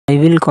I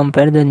will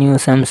compare the new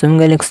Samsung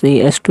Galaxy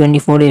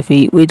S24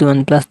 FE with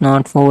OnePlus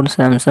Nord 4.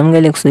 Samsung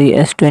Galaxy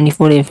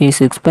S24 FE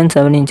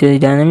 6.7 inches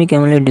dynamic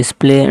AMOLED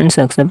display and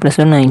success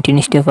ratio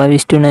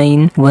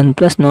 19:5:9.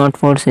 OnePlus Nord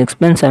 4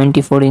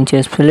 6.74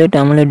 inches flat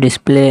AMOLED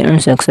display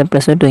and success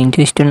ratio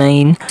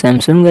 20:9.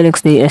 Samsung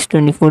Galaxy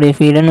S24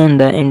 FE run on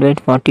the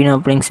Android 14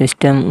 operating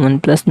system.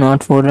 OnePlus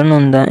Nord 4 run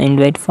on the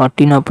Android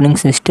 14 operating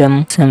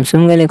system.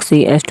 Samsung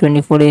Galaxy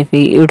S24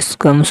 FE it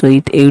comes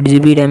with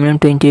 8GB RAM and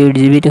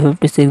 28GB to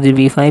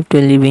 56GB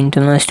 512GB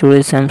internal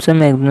storage. Samsung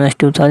Exynos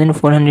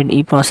 2400E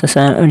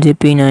processor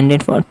 8GB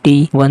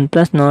 940.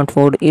 OnePlus Nord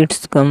 4 it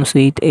comes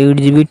with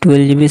 8GB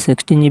 12GB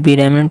 16GB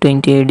RAM and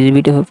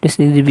 28GB to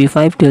 56GB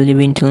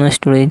 512GB internal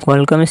storage.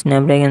 Qualcomm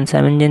Snapdragon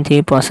 7 Gen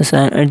 3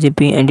 processor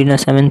 8GB Adreno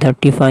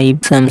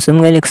 735.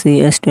 Samsung Galaxy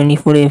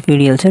S24 FE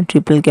real set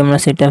triple camera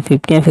setup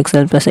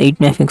 50MP plus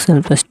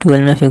 8MP plus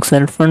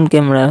 12MP front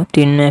camera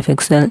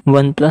 10MP.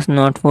 OnePlus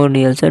Nord 4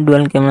 real set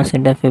dual camera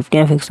setup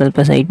 50MP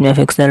plus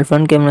 8MP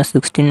front camera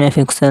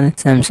 16MP.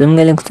 Samsung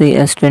Galaxy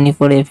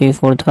S24 FE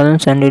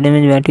 4700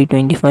 mAh battery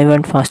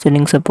 25W fast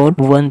charging support.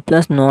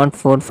 OnePlus Nord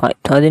 4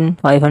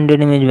 5500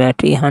 mAh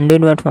battery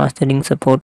 100W fast charging support.